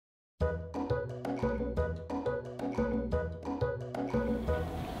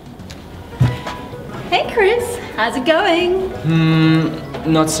Hey Chris, how's it going?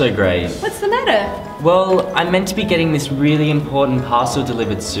 Not so great. What's the matter? Well, I'm meant to be getting this really important parcel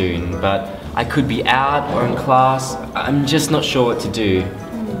delivered soon, but I could be out or in class. I'm just not sure what to do.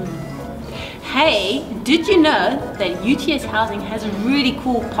 Hey, did you know that UTS Housing has a really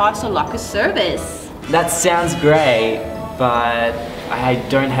cool parcel locker service? That sounds great, but I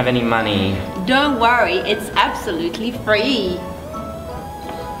don't have any money. Don't worry, it's absolutely free.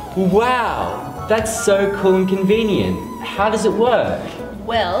 Wow, that's so cool and convenient. How does it work?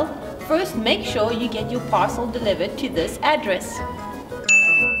 Well, first make sure you get your parcel delivered to this address.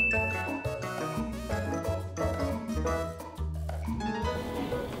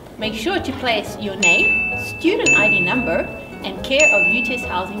 Make sure to place your name, student ID number, and care of UTS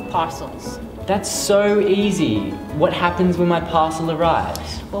Housing parcels. That's so easy. What happens when my parcel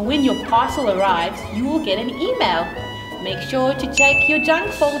arrives? Well, when your parcel arrives, you will get an email. Make sure to check your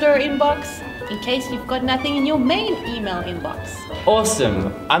junk folder inbox in case you've got nothing in your main email inbox.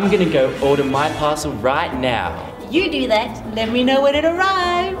 Awesome. I'm gonna go order my parcel right now. You do that. Let me know when it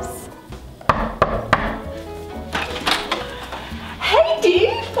arrives. Hey dude,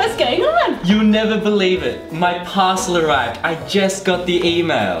 what's going on? You'll never believe it. My parcel arrived. I just got the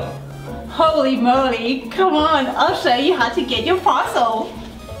email. Holy moly, come on, I'll show you how to get your parcel.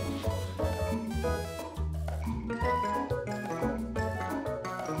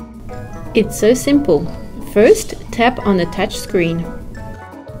 It's so simple. First, tap on the touch screen.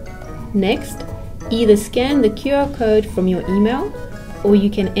 Next, either scan the QR code from your email or you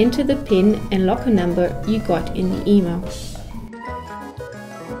can enter the PIN and locker number you got in the email.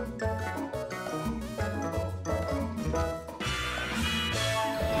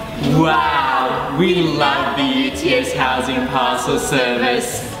 Wow, we love the UTS Housing Parcel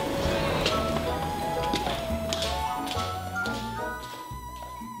Service.